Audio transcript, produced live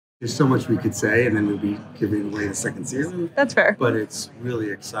There's so much we could say, and then we'd be giving away the second season. That's fair. But it's really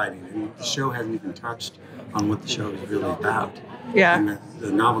exciting, and the show hasn't even touched on what the show is really about. Yeah. And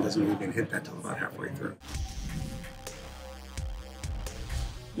the novel doesn't even hit that till about halfway through.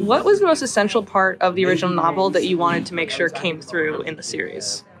 What was the most essential part of the original novel that you wanted to make sure came through in the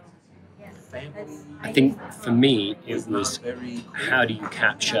series? I think for me, it was how do you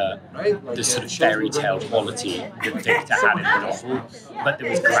capture the sort of fairy tale quality that Victor had in the novel, but that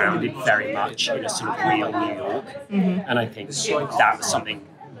was grounded very much in a sort of real New York. And I think that was something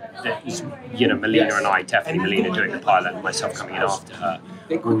that was, Melina and I, definitely Melina doing the pilot and myself coming in after her,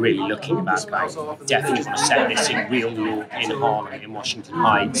 were really looking about going, definitely want to set this in real New York, in Harlem, in Washington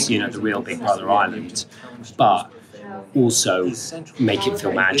Heights, the real Big Brother Island, but also make it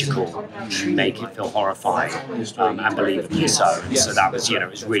feel magical, make it feel horrifying, and believably so. And so that was, it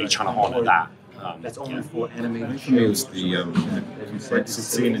was really trying to honour that. For me, it was the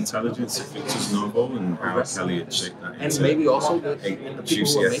complexity and intelligence of Victor's novel and how Kelly had shaped that into eight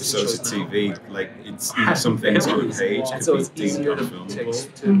juicy episodes of TV. Like, it's some things on the page could be deemed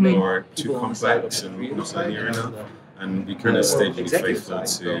unfilmable or too complex and not linear enough. And we kind of stayed really faithful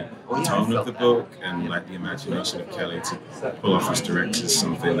to the tone of the book and like the imagination of Kelly to pull off as directors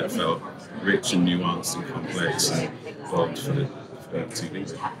something that felt rich and nuanced and complex and bold for the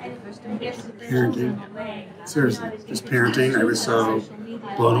TV. Parenting. Seriously, just parenting. I was so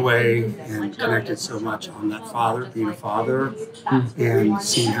blown away and connected so much on that father, being a father, and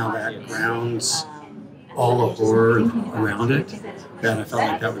seeing how that grounds all the horror around it, that I felt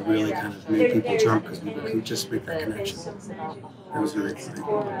like that would really kind of make people jump because people could just make that connection. It was really exciting.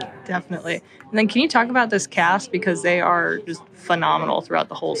 Definitely. And then can you talk about this cast, because they are just phenomenal throughout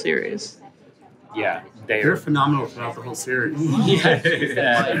the whole series? Yeah, they're phenomenal throughout the whole series.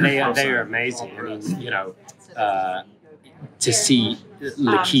 They are amazing. I mean, to see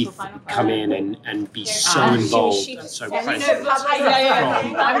Lakeith come in and be so involved and so present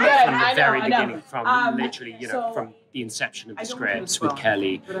from the very beginning, from literally, from the inception of the scripts with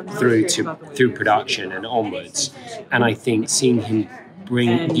Kelly through production and onwards. And I think seeing him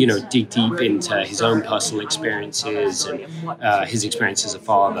dig deep into his own personal experiences and his experience as a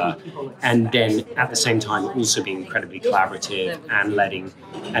father, and then at the same time also being incredibly collaborative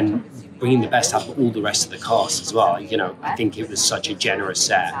and bringing the best out of all the rest of the cast as well. I think it was such a generous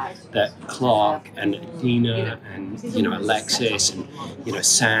set that Clark and Dina and Alexis and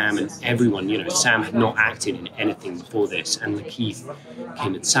Sam and everyone. Sam had not acted in anything before this, and Lakeith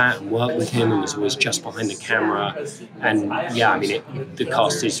came and sat and worked with him and was always just behind the camera. And the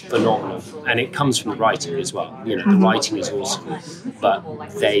cast is phenomenal, and it comes from the writing as well. The writing is awesome, but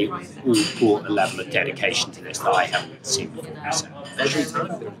they all brought a level of dedication to this that I haven't seen before. So.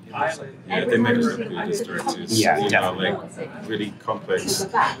 Yeah, they made us look good as directors. Yeah, definitely. Really complex.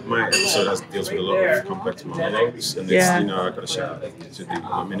 My episode deals with a lot of complex monologues, and it's, I got to shout out to the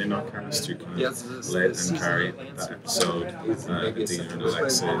women in our cast who kind of led and carried that episode. Dina and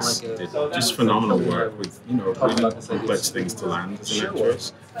Alexis did just phenomenal work with really complex things to land as an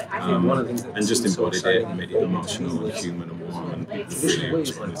actress, and just embodied it and made it emotional and human and warm, and people really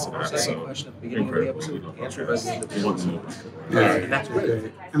responded to that. So incredible. We love it. We want more.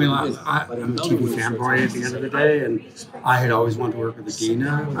 I mean, I'm a TV fanboy at the end of the day, and I had always wanted to work with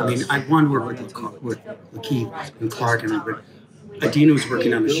Adina. I mean, I wanted to work with Lakeith and Clark, but Adina was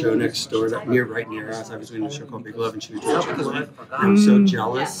working on a show next door right near us. I was doing a show called Big Love, and she was doing Changeling. I was so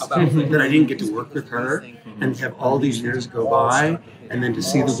jealous that I didn't get to work with her and have all these years go by, and then to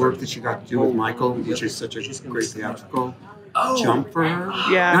see the work that she got to do with Michael, which is such a great theatrical jump for her.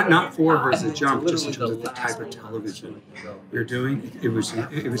 Yeah. Not for her as a jump, just in terms of the type of television you're doing. It was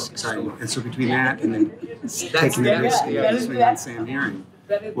exciting. And so between that and then taking the risk and swinging on Sam Herring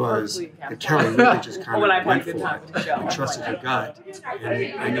was that Kelly really just kind of went for it and trusted her gut.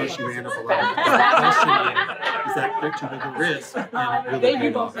 And I know she ran up a lot of questioning, is that too big a risk? And it really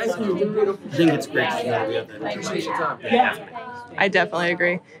paid off. So I think it's great to know we have that information. Yeah. I definitely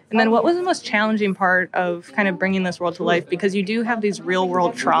agree. And then what was the most challenging part of kind of bringing this world to life? Because you do have these real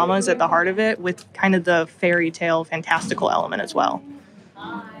world traumas at the heart of it with kind of the fairy tale fantastical element as well.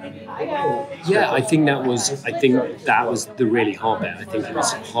 Yeah, I think that was the really hard bit. I think it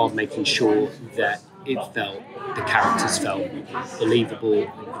was hard making sure that the characters felt believable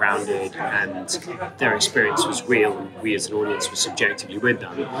and grounded, and their experience was real, and we as an audience were subjectively with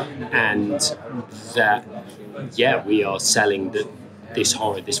them, and that we are selling that this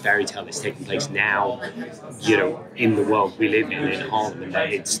horror, this fairy tale is taking place now, you know, in the world we live in Harlem, and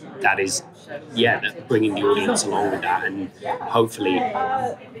that is bringing the audience along with that, and hopefully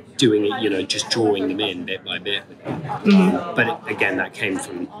doing it, you know, just drawing them in bit by bit. But again, that came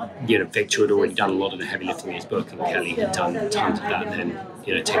from, you know, Victor had already done a lot of the heavy lifting in his book, and Kelly had done tons of that, and then,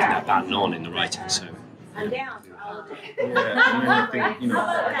 you know, taking that baton on in the writing. So. I think, you know,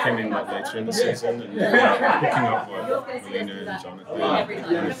 I came in like later in the season, and picking up what Melina and Jonathan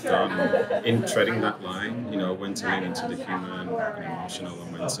have done in treading that line, you know, when to lean into the human and emotional,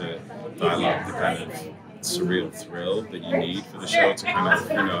 and when to dial up the kind of surreal thrill that you need for the show to kind of,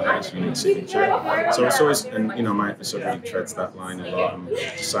 you know, have its unique signature. So it's always, and you know, my episode really treads that line a lot. I'm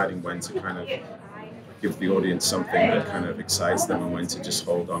deciding when to kind of give the audience something that kind of excites them, and when to just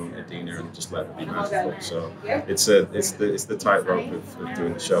hold on Adina and just let it be magical. So it's the tightrope of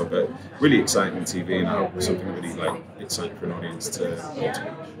doing the show, but really exciting TV, and I hope something really like exciting for an audience to watch.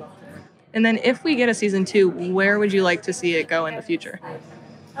 And then if we get a season 2, where would you like to see it go in the future?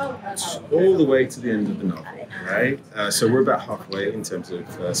 All the way to the end of the novel, right? So we're about halfway in terms of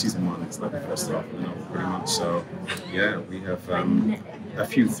season 1. It's like the first half of the novel, pretty much. So yeah, we have a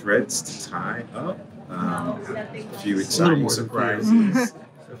few threads to tie up. A few exciting surprises.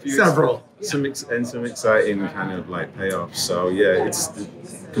 Several. Some exciting kind of like payoffs. So yeah, it's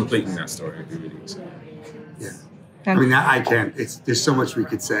completing that story would be really exciting. Yeah. I mean, I can't. There's so much we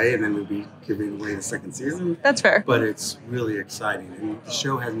could say, and then we'd be giving away the second season. That's fair. But it's really exciting, and the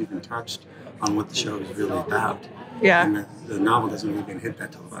show hasn't even touched on what the show is really about. Yeah. And the novel doesn't even hit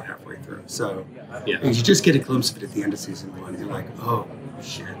that till about halfway through. So and you just get a glimpse of it at the end of season 1. You're like, oh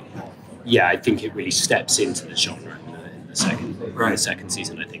shit. Yeah, I think it really steps into the genre in the second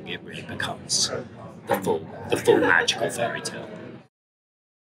season. I think it really becomes the full magical fairy tale.